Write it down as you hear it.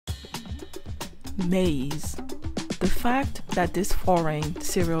Maize. The fact that this foreign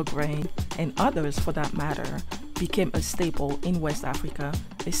cereal grain, and others for that matter, became a staple in West Africa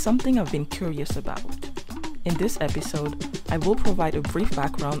is something I've been curious about. In this episode, I will provide a brief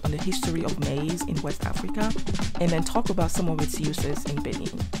background on the history of maize in West Africa and then talk about some of its uses in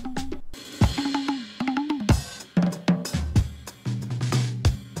Benin.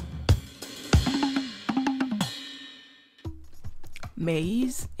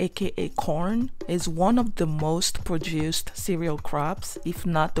 Maize, aka corn, is one of the most produced cereal crops, if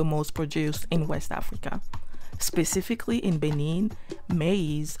not the most produced in West Africa. Specifically in Benin,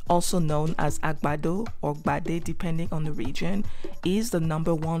 maize, also known as Agbado or Gbade depending on the region, is the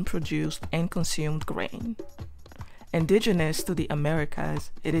number one produced and consumed grain. Indigenous to the Americas,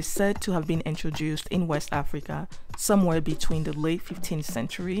 it is said to have been introduced in West Africa somewhere between the late 15th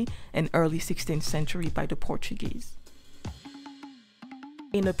century and early 16th century by the Portuguese.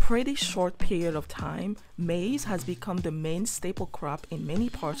 In a pretty short period of time, maize has become the main staple crop in many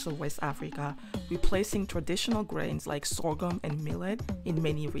parts of West Africa, replacing traditional grains like sorghum and millet in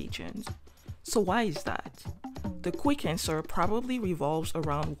many regions. So why is that? The quick answer probably revolves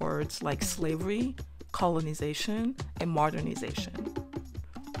around words like slavery, colonization, and modernization.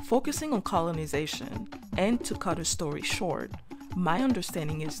 Focusing on colonization, and to cut a story short, my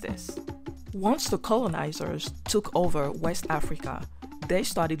understanding is this. Once the colonizers took over West Africa, they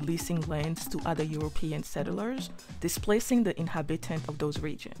started leasing lands to other European settlers, displacing the inhabitants of those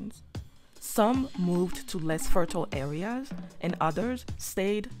regions. Some moved to less fertile areas, and others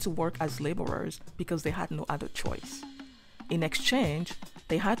stayed to work as laborers because they had no other choice. In exchange,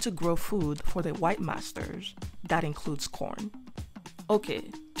 they had to grow food for their white masters. That includes corn. Okay,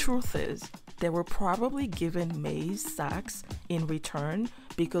 truth is, they were probably given maize sacks in return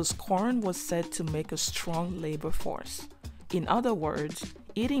because corn was said to make a strong labor force. In other words,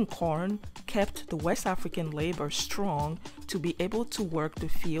 eating corn kept the West African labor strong to be able to work the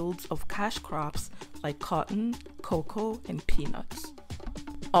fields of cash crops like cotton, cocoa, and peanuts.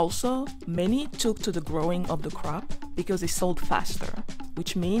 Also, many took to the growing of the crop because it sold faster,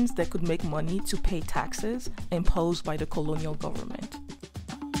 which means they could make money to pay taxes imposed by the colonial government.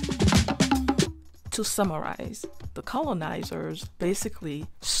 To summarize, the colonizers basically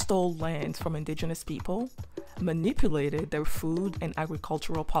stole land from indigenous people, manipulated their food and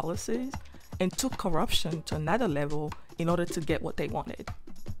agricultural policies, and took corruption to another level in order to get what they wanted.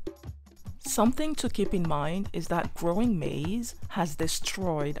 Something to keep in mind is that growing maize has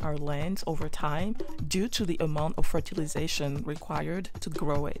destroyed our lands over time due to the amount of fertilization required to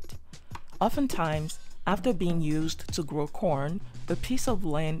grow it. Oftentimes, after being used to grow corn, the piece of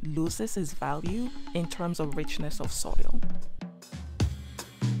land loses its value in terms of richness of soil.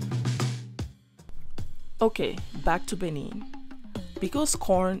 Okay, back to Benin. Because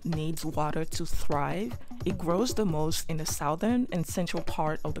corn needs water to thrive, it grows the most in the southern and central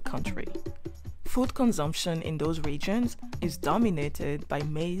part of the country. Food consumption in those regions is dominated by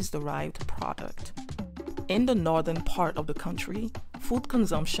maize-derived product. In the northern part of the country, food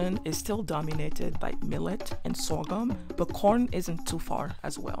consumption is still dominated by millet and sorghum, but corn isn't too far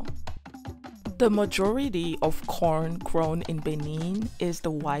as well. The majority of corn grown in Benin is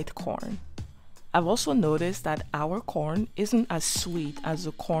the white corn. I've also noticed that our corn isn't as sweet as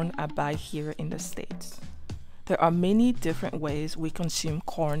the corn I buy here in the States. There are many different ways we consume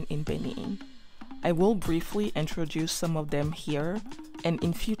corn in Benin. I will briefly introduce some of them here, and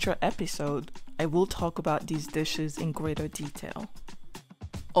in future episodes, I will talk about these dishes in greater detail.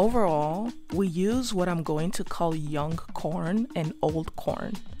 Overall, we use what I'm going to call young corn and old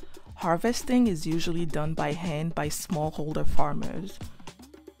corn. Harvesting is usually done by hand by smallholder farmers.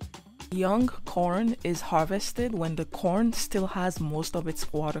 Young corn is harvested when the corn still has most of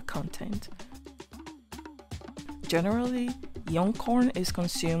its water content. Generally, young corn is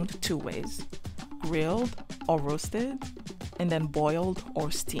consumed two ways: grilled or roasted, and then boiled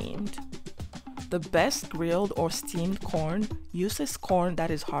or steamed. The best grilled or steamed corn uses corn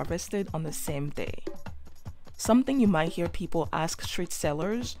that is harvested on the same day. Something you might hear people ask street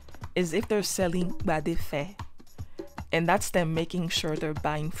sellers is if they're selling Gbade fait, and that's them making sure they're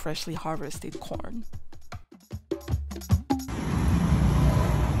buying freshly harvested corn.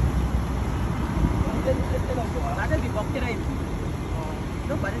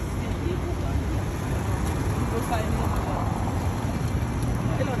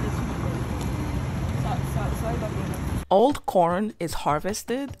 Old corn is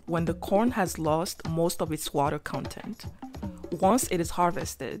harvested when the corn has lost most of its water content. Once it is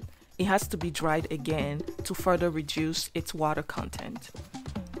harvested, it has to be dried again to further reduce its water content.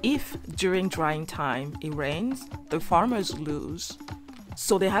 If during drying time it rains, the farmers lose.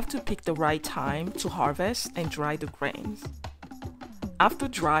 so they have to pick the right time to harvest and dry the grains. After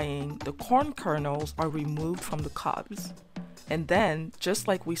drying, the corn kernels are removed from the cobs. And then, just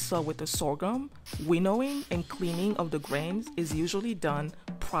like we saw with the sorghum, winnowing and cleaning of the grains is usually done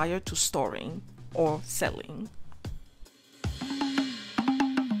prior to storing or selling.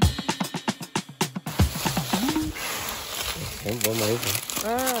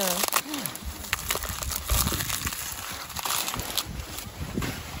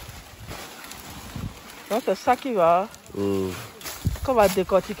 Donc c'est ça qui va. Qu'on va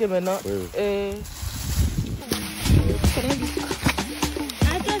décortiquer maintenant. Et...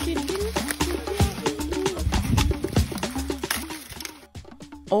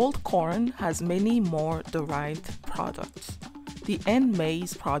 Old corn has many more derived products. The end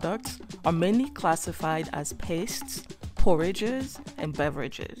maize products are mainly classified as pastes, porridges, and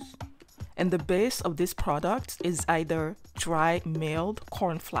beverages. And the base of these products is either dry milled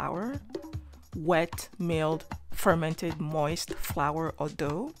corn flour, wet milled fermented moist flour or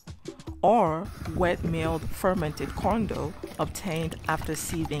dough, or wet milled fermented corn dough obtained after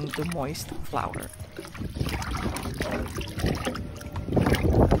sieving the moist flour.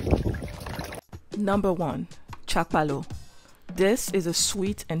 Number 1. Chakpalo. This is a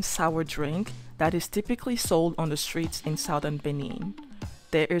sweet and sour drink that is typically sold on the streets in southern Benin.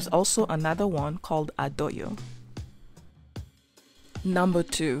 There is also another one called adoyo. Number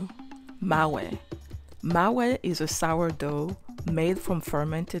 2. Mawe. Mawe is a sourdough made from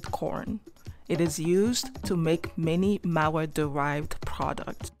fermented corn. It is used to make many mawe-derived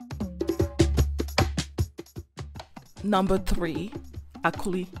products. Number 3.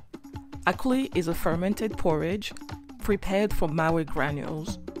 Akuli. Akuli is a fermented porridge prepared from mawe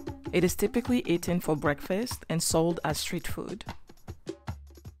granules. It is typically eaten for breakfast and sold as street food.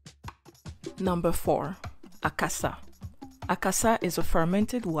 Number 4. Akasa. Akasa is a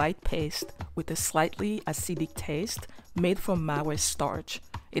fermented white paste with a slightly acidic taste made from mawe starch.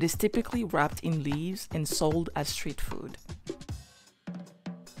 It is typically wrapped in leaves and sold as street food.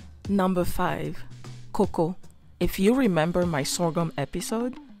 Number 5. Cocoa. If you remember my sorghum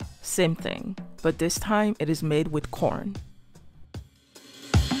episode, same thing, but this time it is made with corn.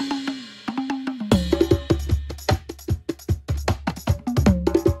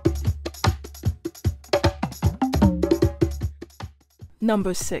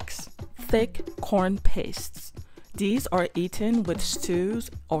 Number 6. Thick corn pastes. These are eaten with stews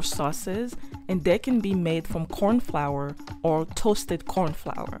or sauces, and they can be made from corn flour or toasted corn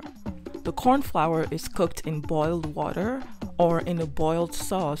flour. The corn flour is cooked in boiled water or in a boiled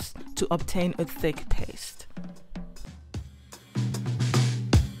sauce to obtain a thick paste.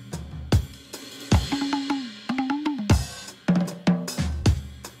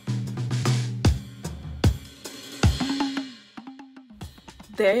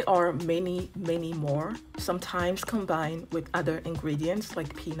 There are many more, sometimes combined with other ingredients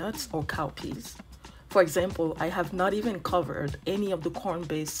like peanuts or cowpeas. For example, I have not even covered any of the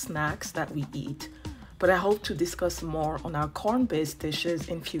corn-based snacks that we eat, but I hope to discuss more on our corn-based dishes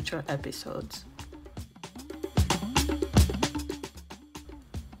in future episodes.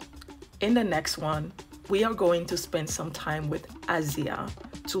 In the next one, we are going to spend some time with Azia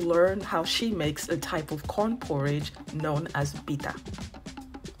to learn how she makes a type of corn porridge known as bita.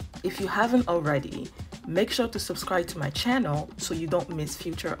 If you haven't already, make sure to subscribe to my channel so you don't miss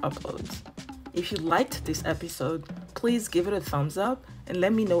future uploads. If you liked this episode, please give it a thumbs up and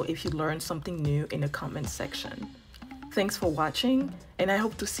let me know if you learned something new in the comment section. Thanks for watching, and I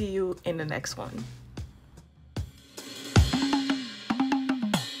hope to see you in the next one.